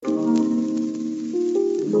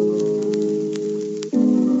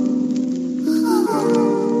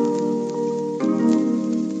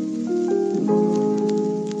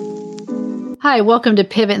Hi, welcome to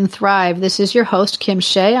Pivot and Thrive. This is your host, Kim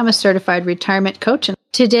Shea. I'm a certified retirement coach. And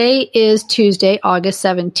today is Tuesday, August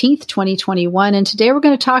 17th, 2021. And today we're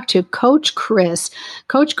going to talk to Coach Chris.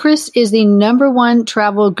 Coach Chris is the #1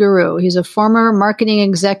 travel guru. He's a former marketing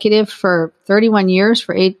executive for 31 years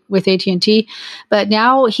with AT&T, but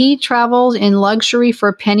now he travels in luxury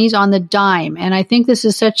for pennies on the dime. And I think this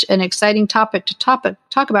is such an exciting topic to talk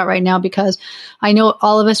about right now, because I know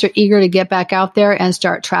all of us are eager to get back out there and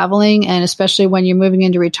start traveling. And especially when you're moving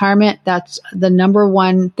into retirement, that's the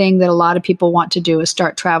 #1 thing that a lot of people want to do, is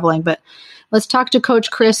start traveling. But let's talk to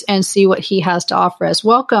Coach Chris and see what he has to offer us.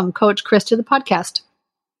 Welcome, Coach Chris, to the podcast.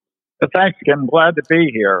 Thanks, Kim. Glad to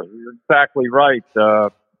be here. You're exactly right.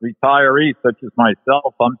 Retirees such as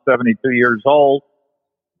myself, I'm 72 years old.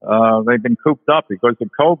 They've been cooped up because of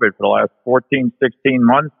COVID for the last 14, 16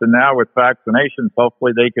 months. And now with vaccinations,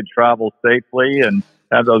 hopefully they could travel safely and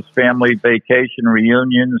have those family vacation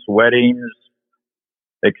reunions, weddings,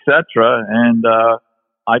 etc. And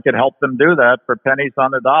I could help them do that for pennies on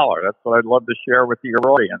the dollar. That's what I'd love to share with your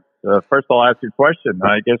audience. First, I'll ask you a question.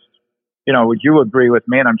 I guess, would you agree with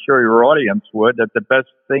me, and I'm sure your audience would, that the best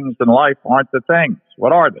things in life aren't the things?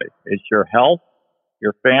 What are they? It's your health,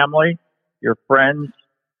 your family, your friends,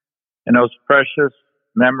 and those precious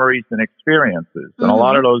memories and experiences. And a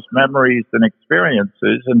lot of those memories and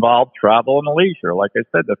experiences involve travel and leisure. Like I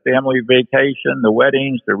said, the family vacation, the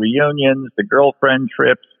weddings, the reunions, the girlfriend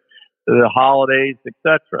trips, the holidays,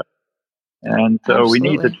 etc. And so we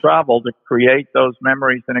need to travel to create those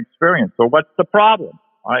memories and experience. So what's the problem?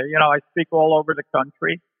 I speak all over the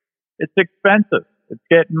country. It's expensive. It's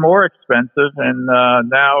getting more expensive. And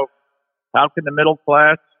now, how can the middle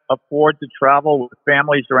class afford to travel with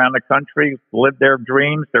families around the country, live their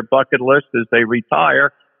dreams, their bucket list as they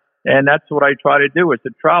retire? And that's what I try to do as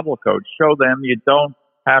a travel coach. Show them you don't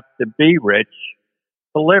have to be rich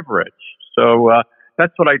to live rich. So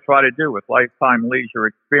that's what I try to do with Lifetime Leisure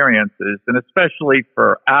Experiences, and especially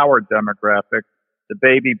for our demographic, the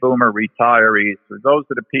baby boomer retirees. So those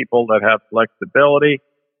are the people that have flexibility.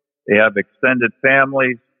 They have extended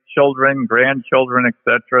families, children, grandchildren,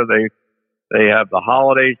 etc. They have the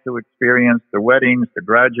holidays to experience, the weddings, the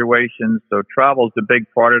graduations. So travel is a big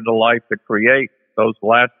part of the life to create those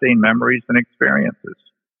lasting memories and experiences.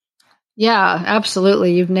 Yeah,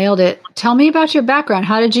 absolutely. You've nailed it. Tell me about your background.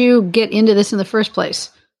 How did you get into this in the first place?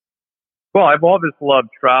 Well, I've always loved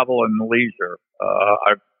travel and leisure.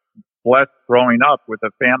 I've blessed growing up with a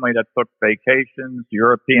family that took vacations,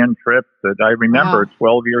 European trips. That I remember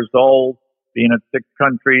 12 years old, being at 6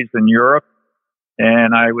 countries in Europe.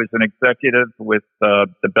 And I was an executive with the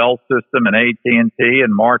Bell system and AT&T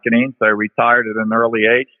and marketing. So I retired at an early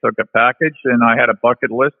age, took a package, and I had a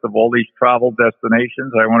bucket list of all these travel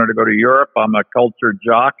destinations. I wanted to go to Europe. I'm a culture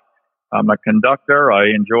jock. I'm a conductor. I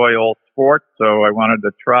enjoy all sports. So I wanted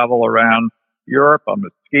to travel around Europe. I'm a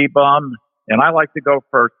ski bum, and I like to go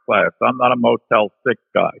first class. I'm not a Motel 6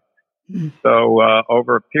 guy. So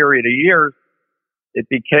over a period of years, it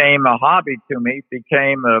became a hobby to me. It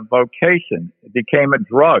became a vocation. It became a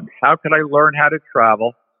drug. How could I learn how to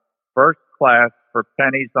travel first class for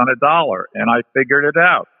pennies on a dollar? And I figured it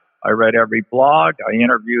out. I read every blog. I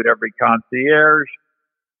interviewed every concierge.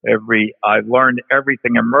 I learned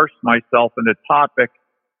everything, immersed myself in the topic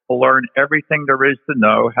to learn everything there is to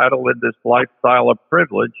know how to live this lifestyle of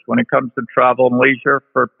privilege when it comes to travel and leisure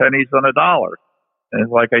for pennies on a dollar. And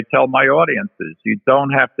like I tell my audiences, you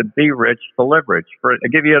don't have to be rich to live rich. I'll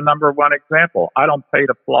give you a #1 example. I don't pay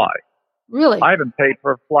to fly. Really? I haven't paid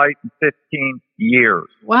for a flight in 15 years.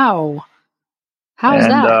 Wow. How is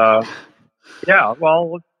that? Yeah,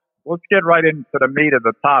 well, let's get right into the meat of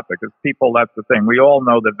the topic, because people, that's the thing. We all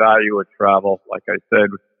know the value of travel. Like I said,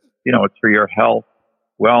 it's for your health,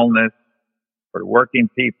 wellness, for working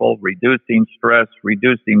people, reducing stress,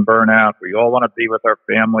 reducing burnout. We all want to be with our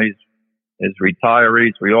families. As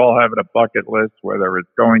retirees, we all have it a bucket list, whether it's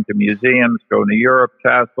going to museums, going to Europe,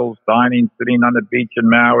 castles, dining, sitting on the beach in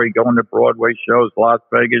Maui, going to Broadway shows, Las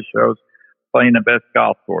Vegas shows, playing the best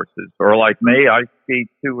golf courses. Or like me, I ski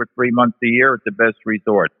 2 or 3 months a year at the best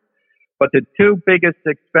resorts. But the 2 biggest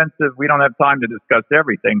expensive, we don't have time to discuss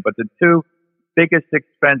everything, but the 2 biggest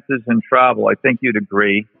expenses in travel, I think you'd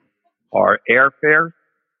agree, are airfare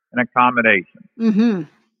and accommodation. Mm-hmm.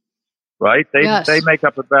 Right? They make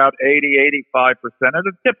up about 85% of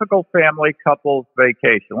the typical family couple's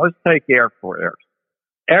vacation. Let's take airfares.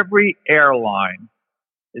 Every airline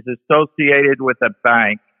is associated with a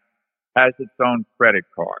bank, has its own credit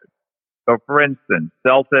card. So, for instance,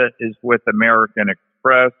 Delta is with American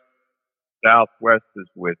Express, Southwest is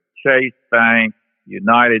with Chase Bank,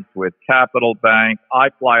 United's with Capital Bank. I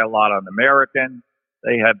fly a lot on American.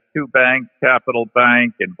 They have two banks, Capital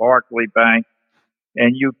Bank and Barclay Bank,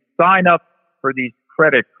 and you sign up for these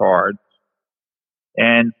credit cards.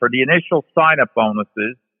 And for the initial sign-up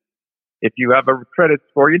bonuses, if you have a credit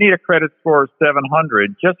score, you need a credit score of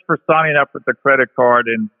 700 just for signing up with the credit card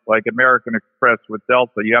in like American Express with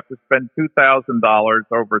Delta. You have to spend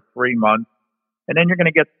 $2,000 over 3 months, and then you're going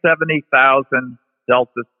to get 70,000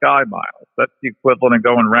 Delta Sky Miles. That's the equivalent of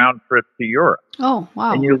going round trip to Europe. Oh,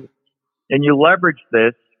 wow. And you leverage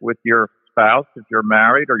this with your spouse if you're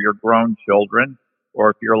married or your grown children. Or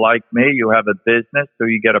if you're like me, you have a business, so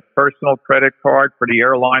you get a personal credit card for the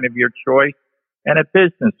airline of your choice and a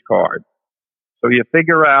business card. So you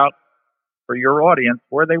figure out for your audience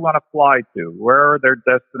where they want to fly to, where are their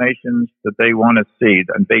destinations that they want to see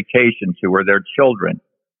and vacation to, or their children.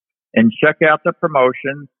 And check out the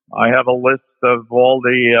promotions. I have a list of all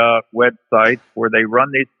the websites where they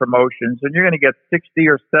run these promotions, and you're going to get 60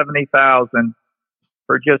 or 70,000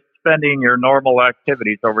 for just spending your normal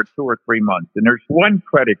activities over 2 or 3 months. And there's one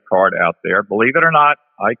credit card out there, believe it or not,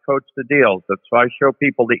 I coach the deals. That's why I show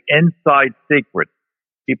people the inside secret.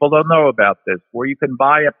 People don't know about this, where you can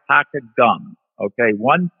buy a pack of gum. Okay,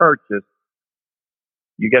 one purchase,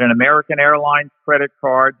 you get an American Airlines credit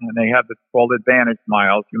card, and they have it's called Advantage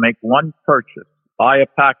Miles. You make one purchase, buy a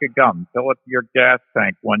pack of gum, fill up your gas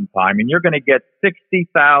tank one time, and you're going to get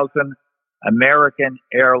 60,000 American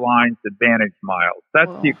Airlines Advantage Miles.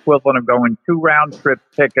 That's the equivalent of going 2 round-trip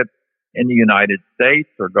tickets in the United States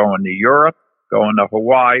or going to Europe, going to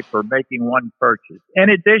Hawaii for making one purchase. In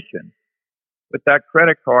addition, with that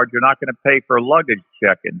credit card, you're not going to pay for luggage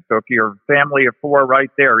check-in. So if you're a family of 4 right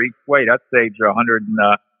there each way, that saves you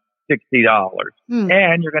 $160.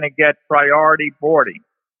 And you're going to get priority boarding.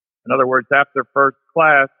 In other words, after first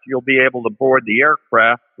class, you'll be able to board the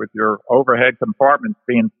aircraft with your overhead compartments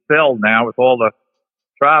being filled now with all the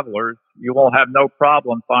travelers. You will have no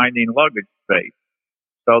problem finding luggage space.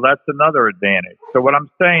 So that's another advantage. So what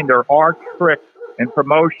I'm saying, there are tricks and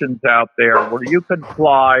promotions out there where you can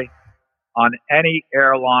fly on any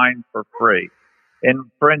airline for free.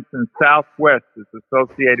 And for instance, Southwest is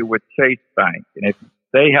associated with Chase Bank. And if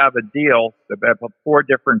they have a deal, they have 4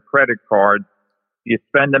 different credit cards. You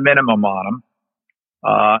spend a minimum on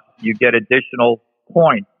them. You get additional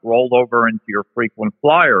points rolled over into your frequent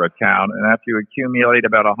flyer account. And after you accumulate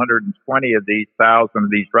about 120 of these thousand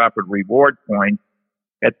of these rapid reward points,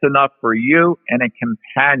 it's enough for you and a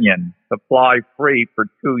companion to fly free for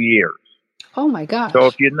 2 years. Oh my gosh. So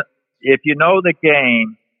if you know the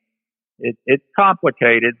game, it's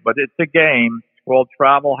complicated, but it's a game. It's called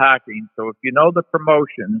travel hacking. So if you know the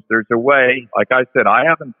promotions, there's a way. Like I said, I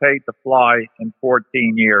haven't paid to fly in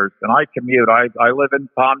 14 years, and I commute. I live in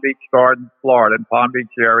Palm Beach Gardens, Florida, in Palm Beach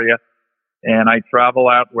area, and I travel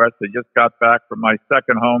out west. I just got back from my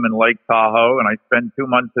second home in Lake Tahoe, and I spend 2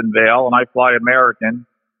 months in Vail, and I fly American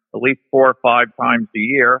at least 4 or 5 times a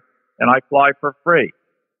year, and I fly for free.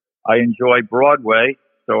 I enjoy Broadway,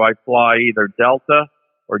 so I fly either Delta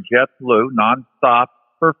or JetBlue nonstop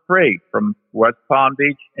for free from West Palm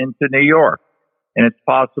Beach into New York, and it's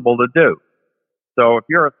possible to do. So if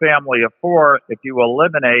you're a family of 4, if you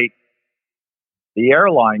eliminate the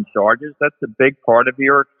airline charges, that's a big part of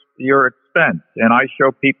your expense. And I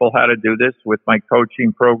show people how to do this with my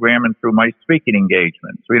coaching program and through my speaking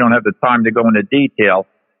engagements. We don't have the time to go into detail,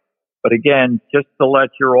 but again, just to let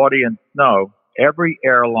your audience know, every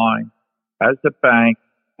airline has a bank,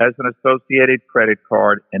 has an associated credit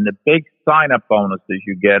card, and the big sign-up bonuses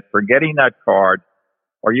you get for getting that card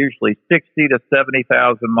are usually 60 to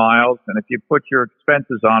 70,000 miles. And if you put your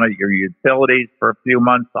expenses on it, your utilities for a few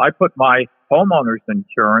months, I put my homeowner's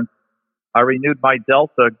insurance. I renewed my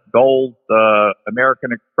Delta Gold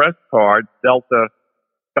American Express card, Delta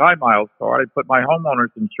Sky Miles card. I put my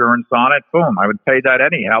homeowner's insurance on it. Boom. I would pay that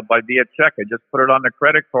anyhow via check. I just put it on the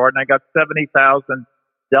credit card, and I got 70,000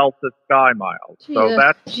 Delta Sky Miles. Gee, so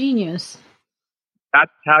that's genius.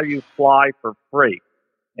 That's how you fly for free.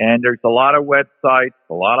 And there's a lot of websites,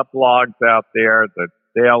 a lot of blogs out there that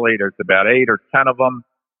daily, there's about 8 or 10 of them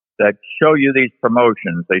that show you these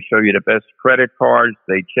promotions. They show you the best credit cards.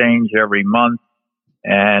 They change every month.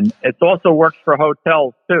 And it also works for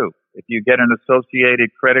hotels too. If you get an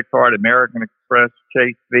associated credit card, American Express,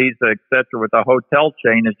 Chase, Visa, etc., with a hotel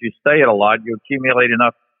chain, as you stay at a lot, you accumulate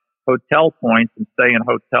enough hotel points and stay in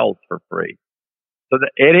hotels for free. So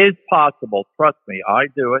it is possible. Trust me, I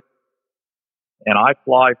do it. And I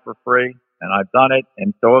fly for free, and I've done it,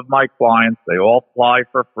 and so have my clients. They all fly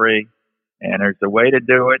for free, and there's a way to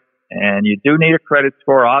do it. And you do need a credit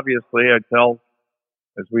score, obviously. I tell,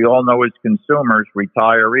 as we all know as consumers,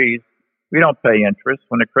 retirees, we don't pay interest.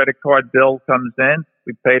 When a credit card bill comes in,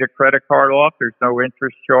 We paid a credit card off. There's no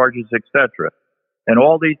interest charges, etc. And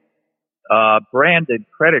all these branded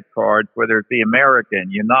credit cards, whether it be American,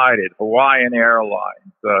 United, Hawaiian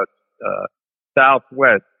Airlines,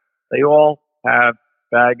 Southwest, they all have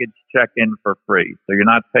baggage check-in for free. So you're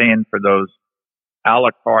not paying for those a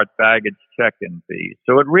la carte baggage check-in fees.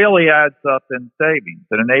 So it really adds up in savings.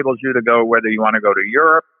 It enables you to go whether you want to go to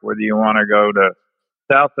Europe, whether you want to go to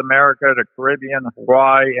South America, the Caribbean,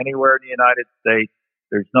 Hawaii, anywhere in the United States.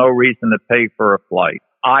 There's no reason to pay for a flight.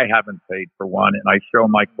 I haven't paid for one, and I show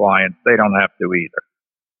my clients they don't have to either.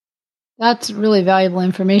 That's really valuable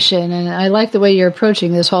information, and I like the way you're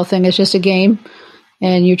approaching this whole thing. It's just a game,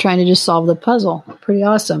 and you're trying to just solve the puzzle. Pretty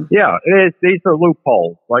awesome. Yeah, it is. These are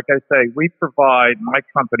loopholes. Like I say, we provide, my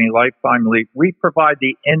company, Lifetime Leap, we provide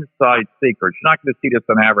the inside secrets. You're not going to see this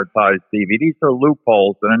on advertised TV. These are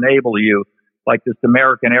loopholes that enable you, like this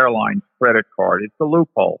American Airlines credit card. It's a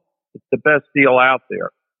loophole. It's the best deal out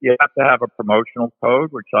there. You have to have a promotional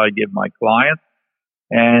code, which I give my clients.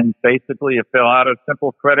 And basically, you fill out a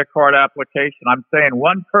simple credit card application. I'm saying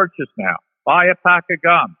one purchase now. Buy a pack of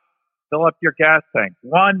gum. Fill up your gas tank.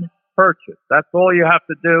 One purchase. That's all you have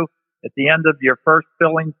to do. At the end of your first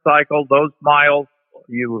filling cycle, those miles,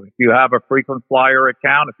 if you have a frequent flyer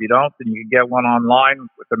account. If you don't, then you can get one online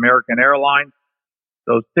with American Airlines.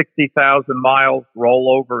 Those 60,000 miles roll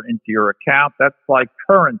over into your account. That's like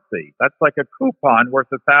currency. That's like a coupon worth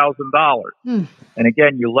 $1,000. And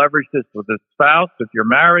again, you leverage this with a spouse. If you're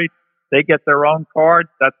married, they get their own card.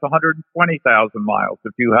 That's 120,000 miles.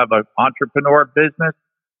 If you have an entrepreneur business,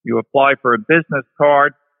 you apply for a business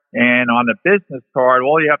card. And on the business card,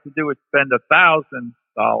 all you have to do is spend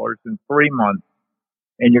 $1,000 in 3 months,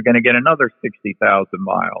 and you're going to get another 60,000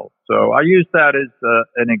 miles. So I use that as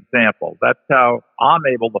an example. That's how I'm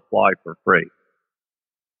able to fly for free.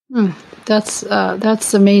 That's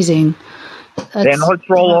amazing. And let's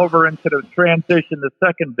roll over into the transition. The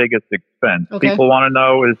second biggest expense people want to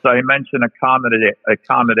know is, I mentioned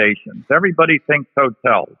accommodations. Everybody thinks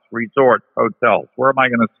hotels, resorts, hotels. Where am I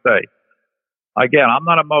going to stay? Again, I'm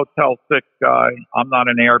not a Motel 6 guy. I'm not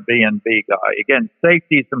an Airbnb guy. Again,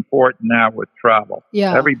 safety is important now with travel.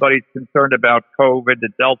 Yeah. Everybody's concerned about COVID, the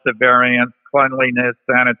Delta variant, cleanliness,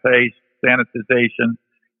 sanitization.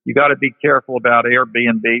 You got to be careful about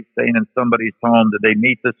Airbnb, staying in somebody's home. Do they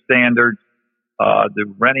meet the standards?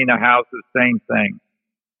 Renting a house, the same thing.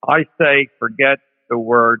 I say forget the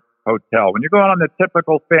word hotel. When you're going on the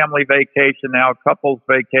typical family vacation now, couples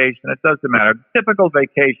vacation, it doesn't matter. Typical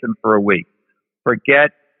vacation for a week.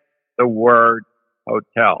 Forget the word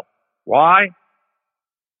hotel. Why?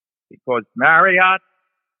 Because Marriott,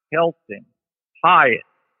 Hilton, Hyatt,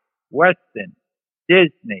 Westin,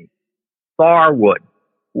 Disney, Starwood,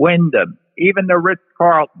 Wyndham, even the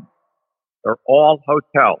Ritz-Carlton, they're all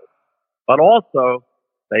hotels. But also,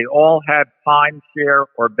 they all have timeshare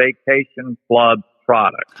or vacation club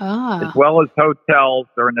products. As well as hotels,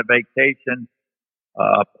 they're in the vacation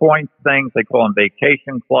points things. They call them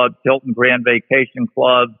vacation clubs, Hilton Grand Vacation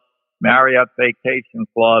Club, Marriott Vacation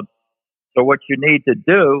Club. So what you need to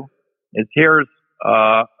do is, here's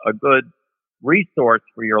a good resource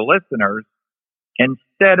for your listeners.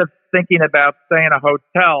 Instead of thinking about staying in a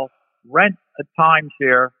hotel, rent a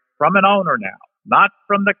timeshare from an owner now, not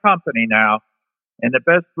from the company now. And the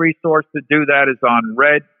best resource to do that is on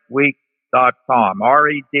redweek.com,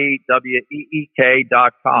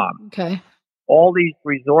 REDWEEK.com. Okay. All these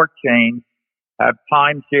resort chains have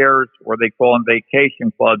timeshares, or they call them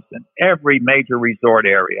vacation clubs, in every major resort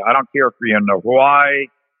area. I don't care if you're in Hawaii,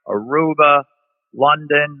 Aruba,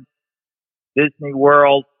 London, Disney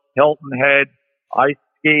World, Hilton Head, I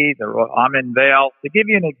ski. I'm in Vail. To give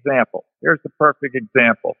you an example, here's the perfect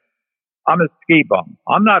example. I'm a ski bum.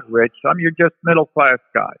 I'm not rich. I'm your just middle-class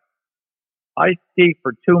guy. I ski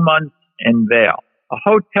for 2 months in Vail. A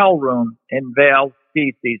hotel room in Vail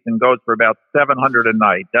ski season goes for about $700 a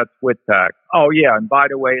night. That's with tax. Oh, yeah, and by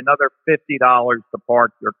the way, another $50 to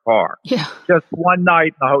park your car. Yeah. Just one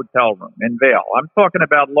night in a hotel room in Vail. I'm talking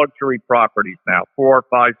about luxury properties now, 4- or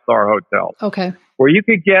 5-star hotels. Okay. Where you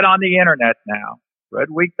could get on the internet now,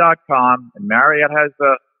 redweek.com, and Marriott has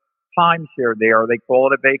a timeshare there. They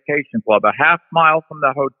call it a vacation club, a half mile from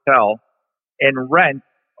the hotel, and rent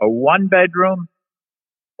a 1-bedroom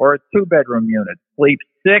or a 2-bedroom unit. Sleep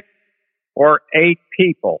 6 or 8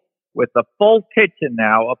 people with a full kitchen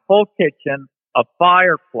now, a full kitchen, a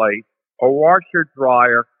fireplace, a washer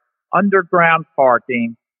dryer, underground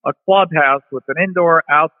parking, a clubhouse with an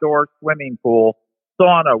indoor-outdoor swimming pool,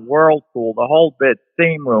 sauna, whirlpool, the whole bit,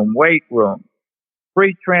 steam room, weight room,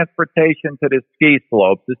 free transportation to the ski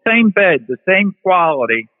slopes, the same bed, the same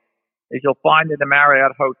quality, is you'll find in the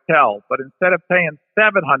Marriott hotel, but instead of paying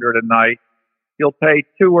 $700 a night, you'll pay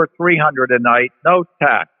 $200 or $300 a night, no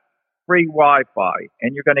tax, free Wi-Fi,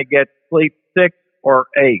 and you're going to get sleep 6 or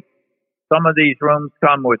 8. Some of these rooms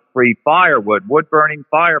come with free firewood, wood-burning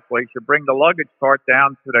fireplace. You bring the luggage cart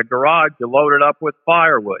down to the garage, you load it up with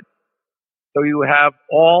firewood. So you have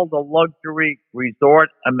all the luxury resort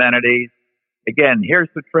amenities. Again, here's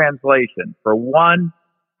the translation. For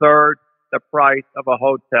 1/3 the price of a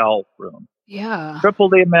hotel room. Yeah. Triple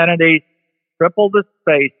the amenities, triple the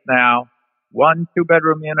space now. 1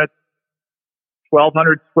 2-bedroom unit,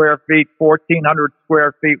 1,200 square feet, 1,400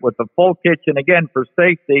 square feet with a full kitchen. Again, for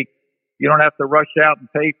safety, you don't have to rush out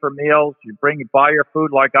and pay for meals. You buy your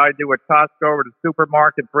food like I do at Costco or the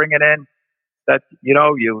supermarket, bring it in. That's,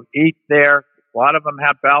 you eat there. A lot of them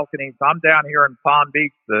have balconies. I'm down here in Palm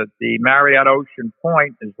Beach. The Marriott Ocean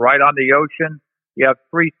Point is right on the ocean. You have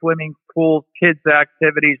 3 swimming pools, kids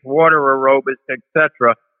activities, water aerobics,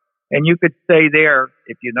 etc. And you could stay there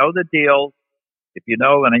if you know the deals. If you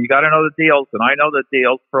know, and you got to know the deals, and I know the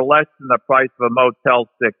deals, for less than the price of a Motel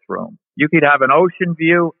 6 room. You could have an ocean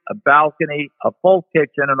view, a balcony, a full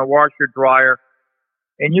kitchen, and a washer dryer,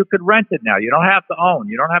 and you could rent it now. You don't have to own.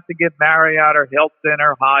 You don't have to give Marriott or Hilton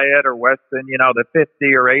or Hyatt or Westin, the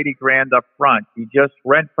 50 or 80 grand up front. You just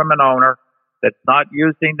rent from an owner that's not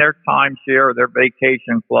using their timeshare or their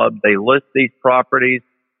vacation club. They list these properties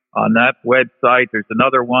on that website. There's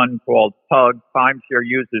another one called TUG, Timeshare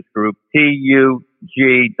Users Group,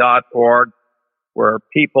 TUG.org, where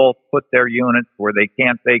people put their units where they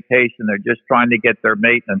can't vacation. They're just trying to get their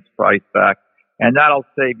maintenance price back, and that'll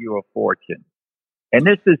save you a fortune. And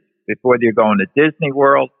this is whether you're going to Disney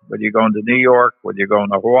World, whether you're going to New York, whether you're going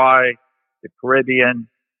to Hawaii, the Caribbean,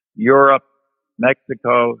 Europe,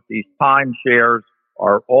 Mexico. These timeshares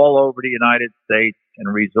are all over the United States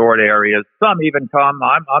and resort areas. Some even come.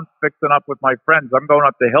 I'm fixing up with my friends. I'm going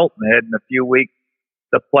up to Hilton Head in a few weeks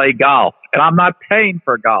to play golf, and I'm not paying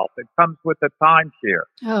for golf. It comes with a timeshare.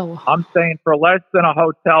 Oh. I'm staying for less than a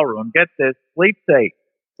hotel room. Get this, Sleeps 8.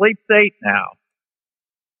 Sleeps 8 now.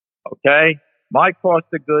 Okay? My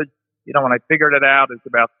cost of goods, when I figured it out, is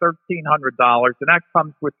about $1,300, and that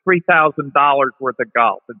comes with $3,000 worth of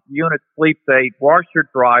golf. The unit Sleeps 8, washer,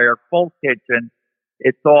 dryer, full kitchen.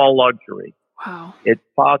 It's all luxury. Wow. It's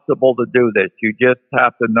possible to do this. You just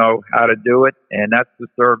have to know how to do it, and that's the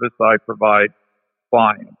service I provide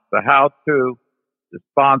clients. The how-to, the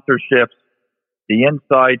sponsorships, the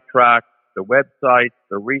inside track, the websites,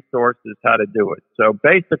 the resources, how to do it. So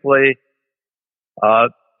basically,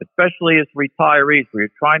 especially as retirees, where you're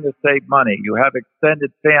trying to save money, you have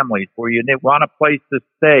extended families, where you want a place to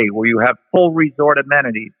stay, where you have full resort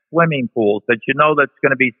amenities, swimming pools that that's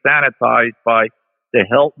going to be sanitized by the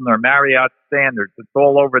Hilton or Marriott standards. It's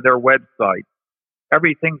all over their website.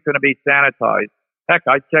 Everything's going to be sanitized. Heck,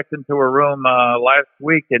 I checked into a room last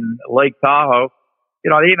week in Lake Tahoe.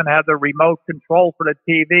 They even had the remote control for the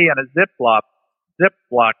TV and a Ziploc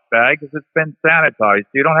bag because it's been sanitized.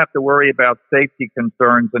 You don't have to worry about safety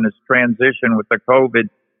concerns in this transition with the COVID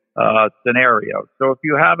scenario. So if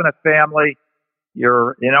you have a family,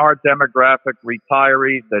 you're in our demographic,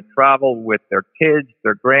 retirees that travel with their kids,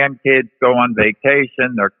 their grandkids, go on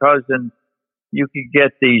vacation, their cousins, you could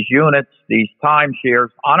get these units, these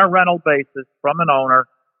timeshares on a rental basis from an owner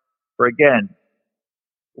for, again,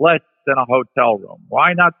 less than a hotel room.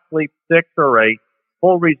 Why not Sleep 6 or 8,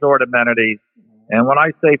 full resort amenities? And when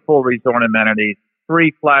I say full resort amenities,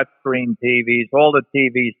 3 flat screen TVs, all the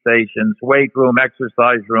TV stations, weight room,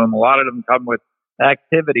 exercise room. A lot of them come with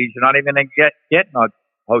activities you're not even going to get in a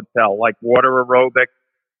hotel, like water aerobics,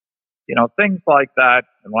 things like that.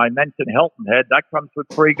 And when I mentioned Hilton Head, that comes with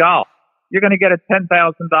free golf. You're going to get a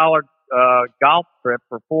 $10,000 golf trip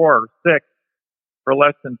for 4 or 6 for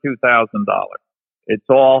less than $2,000. It's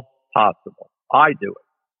all possible. I do it.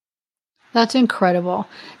 That's incredible.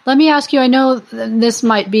 Let me ask you, I know this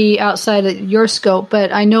might be outside of your scope,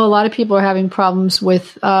 but I know a lot of people are having problems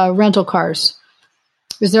with rental cars.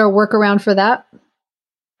 Is there a workaround for that?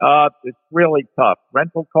 It's really tough.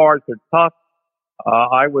 Rental cars are tough.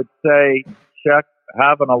 I would say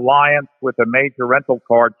have an alliance with a major rental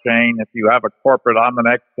car chain. If you have a corporate, I'm an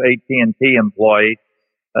ex-AT&T employee,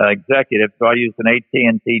 executive, so I use an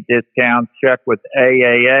AT&T discount. Check with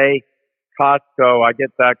AAA. Costco, I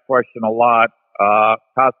get that question a lot.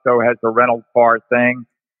 Costco has a rental car thing.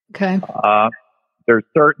 Okay. There's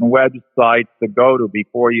certain websites to go to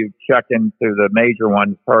before you check into the major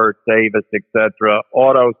ones, Hertz, Avis, etc.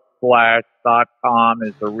 Autosplash.com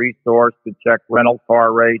is a resource to check rental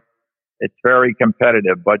car rates. It's very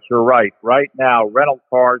competitive, but you're right. Right now, rental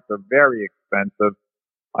cars are very expensive.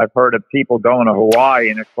 I've heard of people going to Hawaii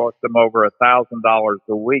and it cost them over $1,000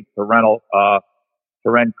 a week to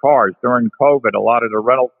rent cars. During COVID, a lot of the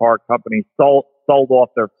rental car companies sold off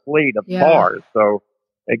their fleet of cars. So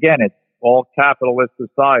again, it's all capitalist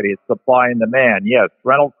society. It's supply and demand. Yes,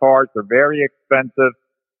 rental cars are very expensive.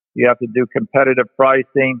 You have to do competitive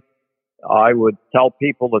pricing. I would tell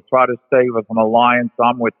people to try to stay with an alliance.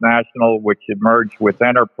 I'm with National, which merged with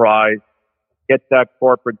Enterprise. Get that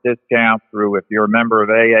corporate discount through, if you're a member of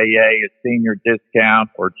AAA, a senior discount,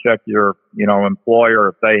 or check your, employer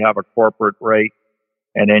if they have a corporate rate,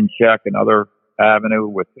 and then check another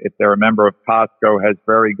avenue if they're a member of Costco, has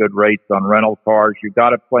very good rates on rental cars. You've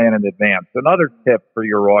got to plan in advance. Another tip for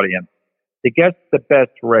your audience, to get the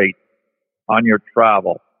best rate on your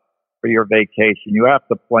travel for your vacation, you have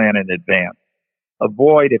to plan in advance.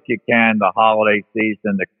 Avoid, if you can, the holiday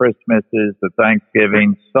season, the Christmases, the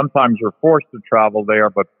Thanksgivings. Sometimes you're forced to travel there,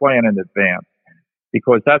 but plan in advance,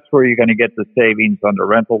 because that's where you're going to get the savings on the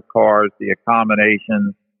rental cars, the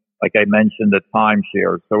accommodations, like I mentioned, the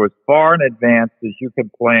timeshare. So as far in advance as you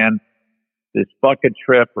can plan this bucket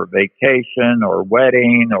trip or vacation or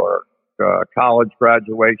wedding or college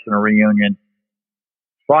graduation or reunion,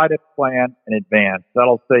 try to plan in advance.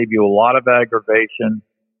 That'll save you a lot of aggravation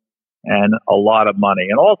and a lot of money.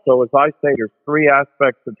 And also, as I say, there's three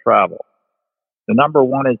aspects of travel. The number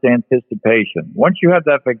one is anticipation. Once you have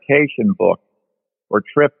that vacation book or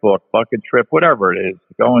trip book, bucket trip, whatever it is,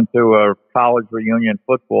 going to a college reunion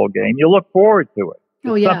football game, you look forward to it.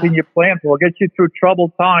 It's something you plan for. It'll get you through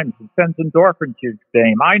troubled times. It sends endorphins to your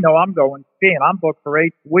game. I know I'm going skiing. I'm booked for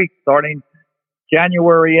 8 weeks starting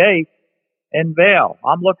January 8th in Vail.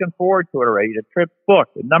 I'm looking forward to it already. The trip's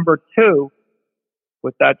booked. And number two,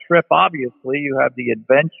 with that trip, obviously, you have the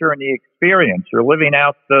adventure and the experience. You're living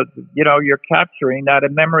out you're capturing that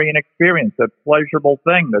memory and experience, that pleasurable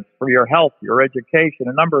thing that's for your health, your education.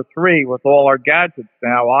 And number three, with all our gadgets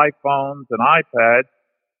now, iPhones and iPads,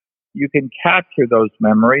 you can capture those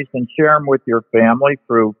memories and share them with your family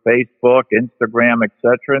through Facebook, Instagram,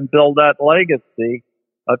 etc., and build that legacy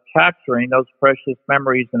of capturing those precious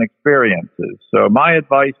memories and experiences. So my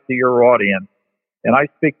advice to your audience, and I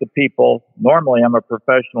speak to people, normally I'm a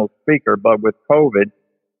professional speaker, but with COVID,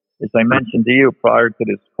 as I mentioned to you prior to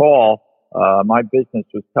this call, my business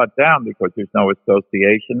was cut down because there's no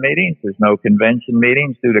association meetings, there's no convention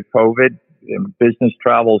meetings due to COVID, business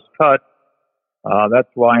travel's cut. That's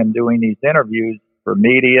why I'm doing these interviews for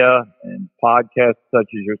media and podcasts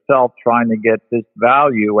such as yourself, trying to get this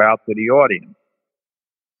value out to the audience.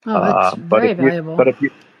 Oh, that's very valuable. But if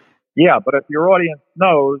your audience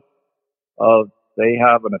knows they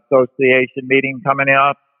have an association meeting coming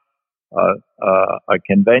up, a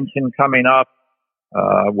convention coming up,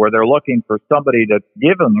 where they're looking for somebody to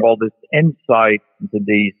give them all this insight into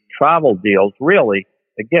these travel deals. Really,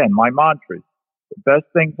 again, my mantra is the best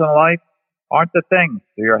things in life aren't the things.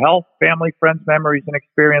 They're your health, family, friends, memories, and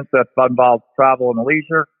experience that involves travel and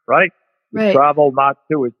leisure, right? We travel not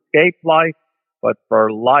to escape life, but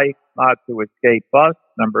for life, not to escape us.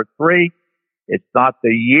 Number three, it's not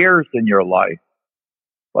the years in your life,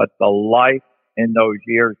 but the life in those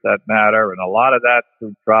years that matter. And a lot of that's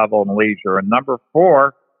through travel and leisure. And number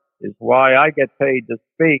four is why I get paid to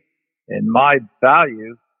speak. And my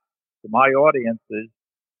value to my audiences,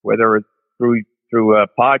 whether it's through a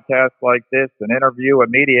podcast like this, an interview, a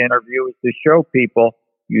media interview, is to show people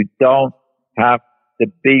you don't have to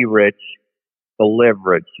be rich to live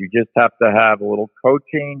rich. You just have to have a little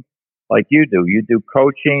coaching like you do. You do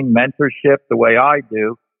coaching, mentorship the way I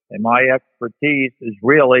do. And my expertise is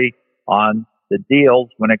really on the deals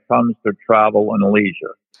when it comes to travel and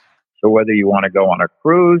leisure. So whether you want to go on a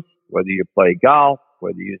cruise, whether you play golf,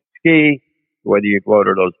 whether you ski, whether you go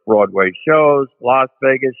to those Broadway shows, Las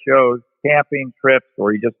Vegas shows, camping trips,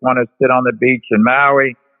 or you just want to sit on the beach in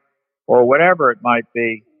Maui, or whatever it might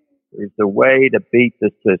be, there's a way to beat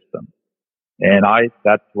the system. And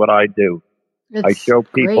that's what I do. I show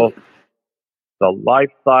people the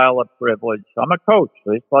lifestyle of privilege. I'm a coach,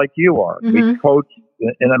 just like you are. Mm-hmm. We coach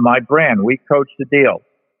in my brand. We coach the deal.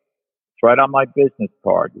 It's right on my business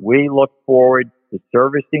card. We look forward to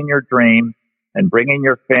servicing your dream and bringing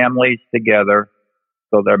your families together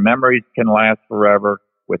so their memories can last forever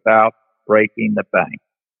without breaking the bank.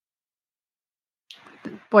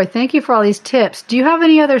 Boy, thank you for all these tips. Do you have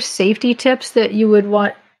any other safety tips that you would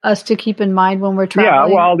want us to keep in mind when we're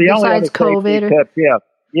traveling? Yeah, well, the only besides other COVID tip,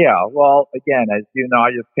 yeah. Well, again, as you know,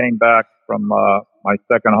 I just came back from my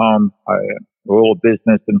second home, a little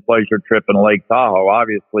business and pleasure trip in Lake Tahoe.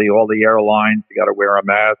 Obviously, all the airlines, you got to wear a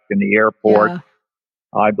mask in the airport. Yeah.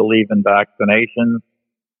 I believe in vaccinations.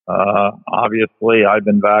 Obviously, I've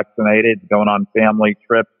been vaccinated, going on family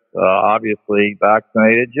trips. Obviously,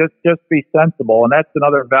 vaccinated. Just be sensible, and that's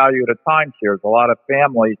another value to timeshares. A lot of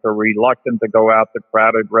families are reluctant to go out to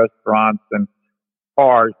crowded restaurants and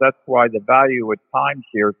bars. That's why the value with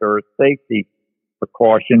timeshares are a safety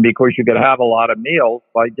precaution, because you could have a lot of meals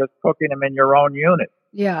by just cooking them in your own unit.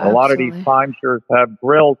 Yeah, and a lot of these timeshares have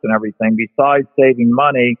grills and everything. Besides saving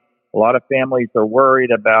money, a lot of families are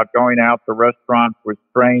worried about going out to restaurants with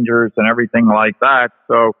strangers and everything like that.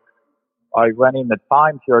 So by renting the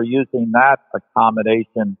timeshare, using that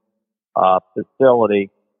accommodation facility,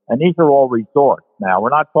 and these are all resorts now. We're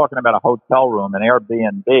not talking about a hotel room, an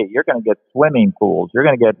Airbnb. You're going to get swimming pools. You're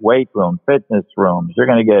going to get weight rooms, fitness rooms. You're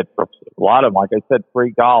going to get a lot of, like I said,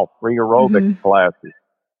 free golf, free aerobic classes.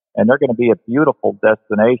 And they're going to be a beautiful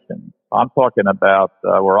destination. I'm talking about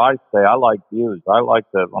where I stay. I like views. I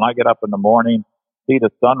like to, when I get up in the morning, see the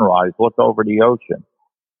sunrise, look over the ocean.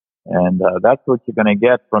 And that's what you're going to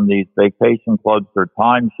get from these vacation clubs or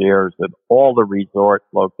timeshares at all the resort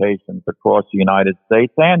locations across the United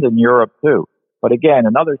States and in Europe too. But again,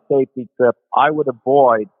 another safety trip I would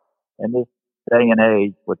avoid in this day and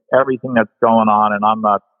age with everything that's going on. And I'm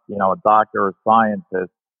not, a doctor or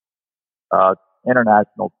scientist.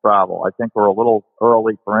 International travel. I think we're a little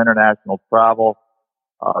early for international travel.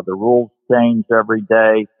 The rules change every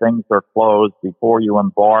day. Things are closed before you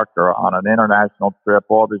embark or on an international trip.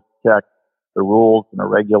 Always check the rules and the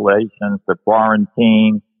regulations, the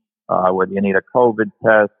quarantine, whether you need a COVID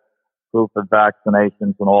test, proof of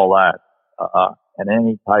vaccinations and all that, and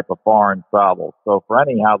any type of foreign travel. So for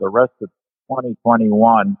anyhow, the rest of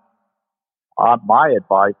 2021, my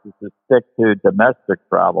advice is to stick to domestic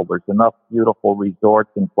travel. There's enough beautiful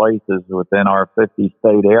resorts and places within our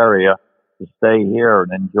 50-state area to stay here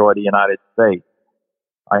and enjoy the United States.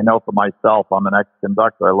 I know for myself, I'm an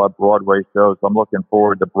ex-conductor. I love Broadway shows. I'm looking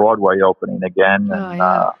forward to Broadway opening again. And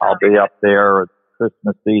I'll be up there at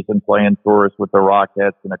Christmas season playing tourists with the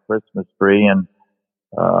Rockettes and a Christmas tree, and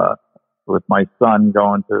with my son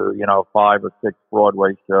going to, 5 or 6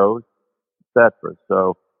 Broadway shows, etc.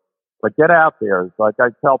 So, but get out there. It's like I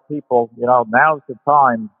tell people, now's the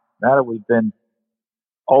time, now that we've been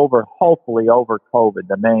hopefully over COVID,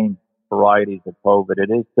 the main varieties of COVID, it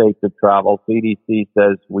is safe to travel. CDC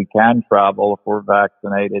says we can travel if we're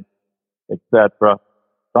vaccinated, etc.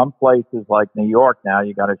 Some places like New York now,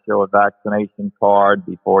 you got to show a vaccination card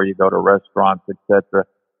before you go to restaurants, etc.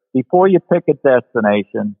 Before you pick a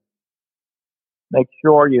destination, make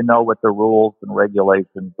sure you know what the rules and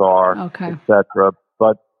regulations are, etc.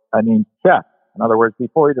 But check. In other words,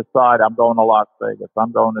 before you decide, I'm going to Las Vegas,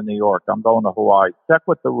 I'm going to New York, I'm going to Hawaii, check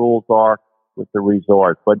what the rules are with the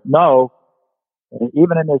resort. But no,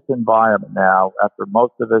 even in this environment now, after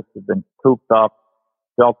most of us have been cooped up,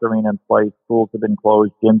 sheltering in place, schools have been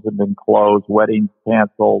closed, gyms have been closed, weddings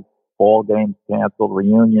canceled, ball games canceled,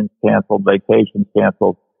 reunions canceled, vacations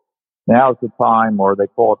canceled. Now's the time, or they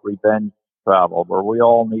call it revenge travel, where we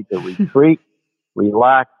all need to retreat,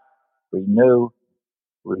 relax, renew,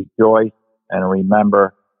 rejoice, and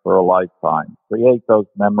remember for a lifetime. Create those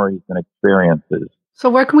memories and experiences. So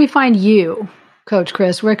where can we find you, Coach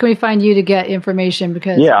Chris? Where can we find you to get information?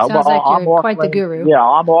 Because it sounds like you're quite the guru. Yeah,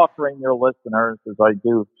 I'm offering your listeners, as I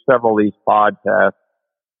do several of these podcasts,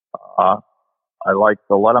 I like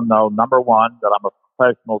to let them know, number one, that I'm a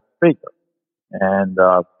professional speaker. And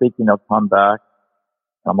speaking will come back.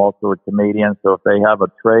 I'm also a comedian, so if they have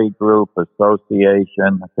a trade group,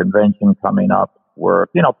 association, a convention coming up where,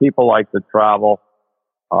 people like to travel,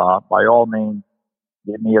 by all means,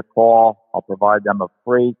 give me a call. I'll provide them a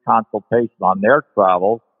free consultation on their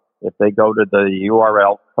travels. If they go to the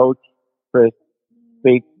URL,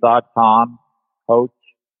 CoachChrisSpeaks.com, Coach,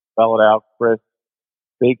 spell it out,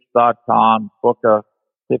 ChrisSpeaks.com, book a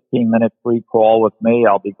 15-minute free call with me.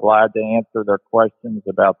 I'll be glad to answer their questions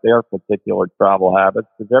about their particular travel habits,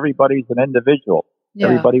 because everybody's an individual. Yeah.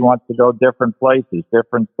 Everybody wants to go different places,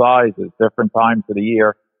 different sizes, different times of the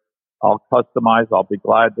year. I'll customize. I'll be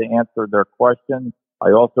glad to answer their questions.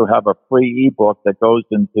 I also have a free ebook that goes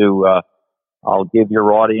into, I'll give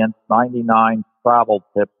your audience 99 travel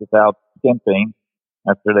tips without skimping.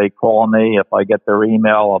 After they call me, if I get their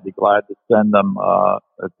email, I'll be glad to send them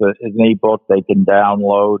it's an ebook they can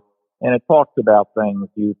download. And it talks about things,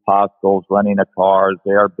 youth hostels, renting a car,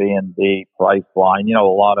 Airbnb, Priceline, a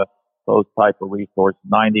lot of those type of resources,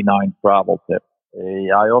 99 travel tips.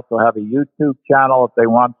 I also have a YouTube channel if they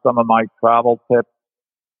want some of my travel tips.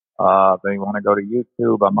 If they want to go to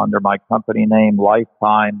YouTube, I'm under my company name,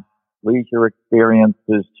 Lifetime Leisure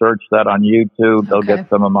Experiences. Search that on YouTube. They'll get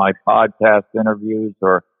some of my podcast interviews,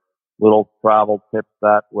 or little travel tips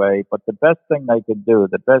that way. But the best thing they could do,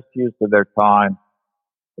 the best use of their time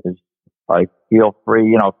is, I feel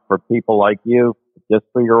free, for people like you, just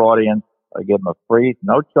for your audience, I give them a free,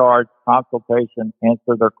 no charge consultation,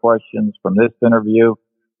 answer their questions from this interview,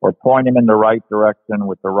 or point them in the right direction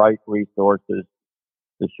with the right resources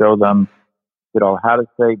to show them, how to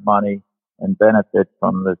save money and benefit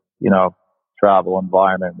from this, travel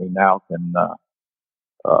environment we now can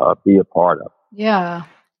be a part of. Yeah.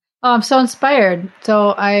 Oh, I'm so inspired.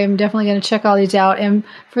 So I'm definitely going to check all these out. And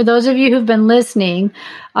for those of you who've been listening,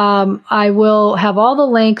 I will have all the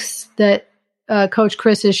links that Coach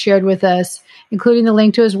Chris has shared with us, including the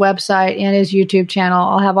link to his website and his YouTube channel.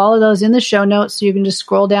 I'll have all of those in the show notes, so you can just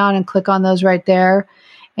scroll down and click on those right there.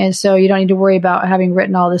 And so you don't need to worry about having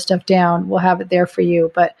written all this stuff down. We'll have it there for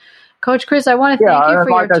you. But Coach Chris, I want to thank you for your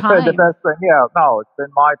time. Like I said, the best thing, it's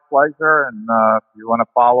been my pleasure. And if you want to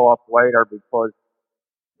follow up later, because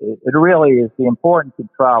it really is the importance of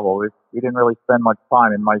travel. We didn't really spend much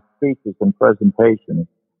time in my speeches and presentations.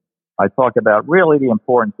 I talk about really the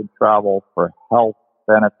importance of travel for health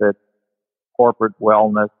benefits, corporate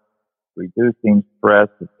wellness, reducing stress,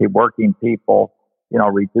 working people,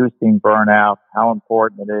 reducing burnout, how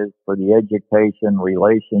important it is for the education,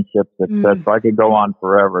 relationships, etc. I could go on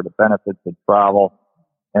forever, the benefits of travel.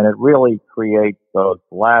 And it really creates those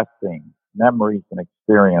lasting memories and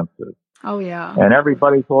experiences. Oh, yeah. And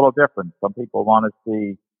everybody's a little different. Some people want to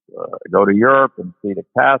see, go to Europe and see the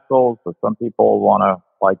castles, or some people want to,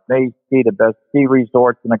 like me, see the best ski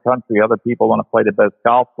resorts in the country. Other people want to play the best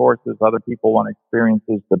golf courses. Other people want to experience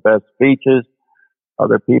the best beaches.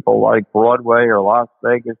 Other people like Broadway or Las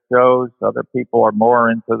Vegas shows. Other people are more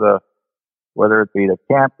into whether it be the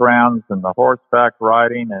campgrounds and the horseback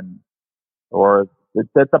riding or it's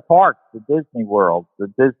at the parks, the Disney World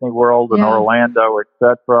in Orlando,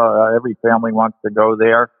 etc. Every family wants to go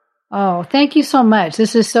there. Oh, thank you so much.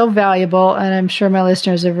 This is so valuable, and I'm sure my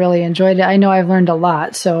listeners have really enjoyed it. I know I've learned a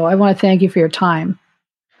lot, so I want to thank you for your time.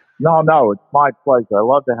 No, it's my pleasure. I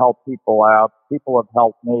love to help people out. People have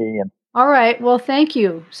helped me. All right. Well, thank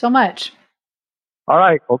you so much. All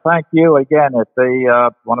right. Well, thank you. Again, if they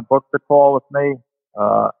want to book the call with me,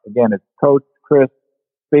 again, it's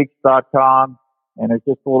CoachChrisSpeaks.com. And it's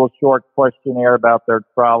just a little short questionnaire about their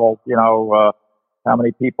travel, how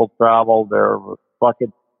many people travel, their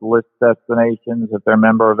bucket list destinations, if they're a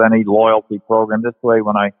member of any loyalty program. This way,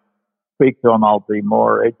 when I speak to them, I'll be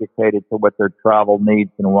more educated to what their travel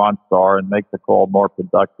needs and wants are and make the call more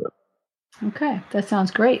productive. Okay, that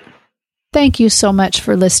sounds great. Thank you so much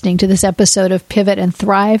for listening to this episode of Pivot and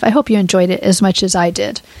Thrive. I hope you enjoyed it as much as I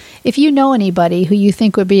did. If you know anybody who you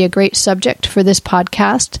think would be a great subject for this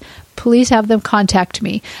podcast, please have them contact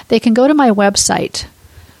me. They can go to my website,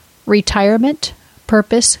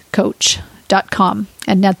 retirementpurposecoach.com.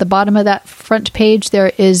 And at the bottom of that front page,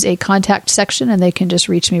 there is a contact section, and they can just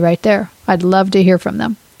reach me right there. I'd love to hear from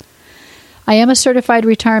them. I am a certified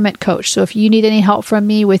retirement coach, so if you need any help from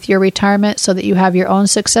me with your retirement so that you have your own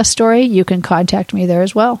success story, you can contact me there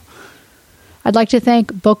as well. I'd like to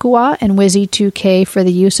thank Bokua and Wizzy2K for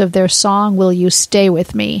the use of their song, Will You Stay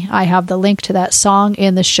With Me? I have the link to that song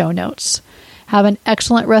in the show notes. Have an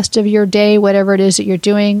excellent rest of your day, whatever it is that you're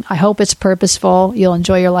doing. I hope it's purposeful. You'll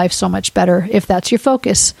enjoy your life so much better if that's your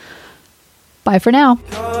focus. Bye for now.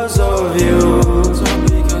 Because of you.